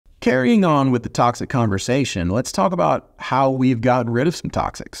Carrying on with the toxic conversation, let's talk about how we've gotten rid of some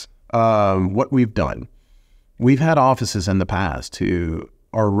toxics. What we've done. We've had offices in the past who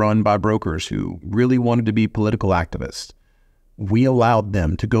are run by brokers who really wanted to be political activists. We allowed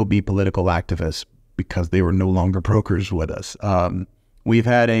them to go be political activists because they were no longer brokers with us. We've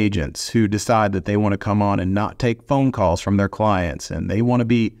had agents who decide that they want to come on and not take phone calls from their clients, and they want to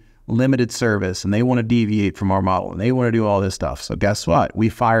be limited service, and they want to deviate from our model, and they want to do all this stuff. So guess what? We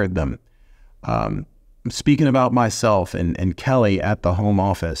fired them. Speaking about myself and Kelly at the home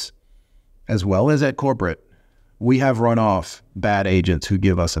office, as well as at corporate, we have run off bad agents who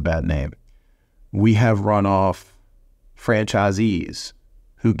give us a bad name. We have run off franchisees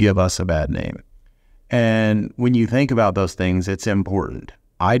who give us a bad name. And when you think about those things, it's important.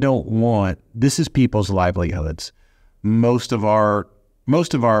 This is people's livelihoods. Most of our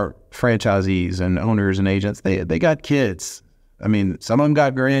franchisees and owners and agents, they got kids. I mean, some of them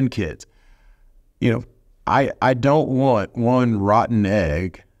got grandkids. You know, I don't want one rotten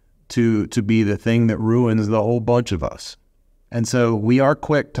egg to be the thing that ruins the whole bunch of us. And so we are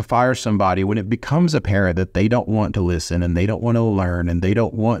quick to fire somebody when it becomes apparent that they don't want to listen and they don't want to learn and they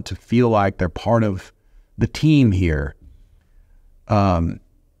don't want to feel like they're part of the team here. Helping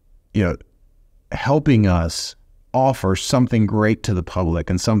us offer something great to the public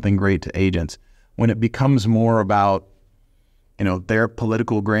and something great to agents. When it becomes more about, their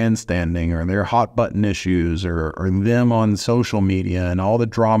political grandstanding or their hot button issues or them on social media and all the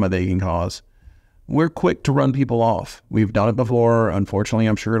drama they can cause, we're quick to run people off. We've done it before. Unfortunately,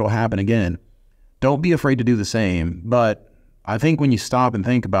 I'm sure it'll happen again. Don't be afraid to do the same. But I think when you stop and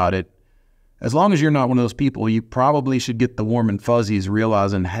think about it, as long as you're not one of those people, you probably should get the warm and fuzzies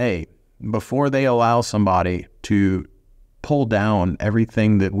realizing, hey, before they allow somebody to pull down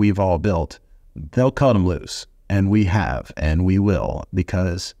everything that we've all built, they'll cut them loose. And we have, and we will,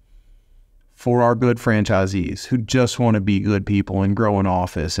 because for our good franchisees who just want to be good people and grow an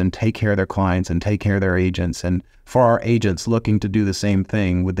office and take care of their clients and take care of their agents, and for our agents looking to do the same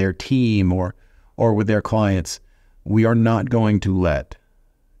thing with their team or with their clients, we are not going to let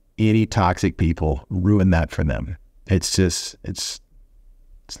any toxic people ruin that for them. It's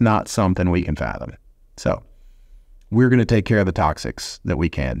not something we can fathom. So we're going to take care of the toxics that we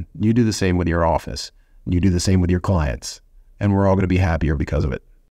can. You do the same with your office. You do the same with your clients, and we're all going to be happier because of it.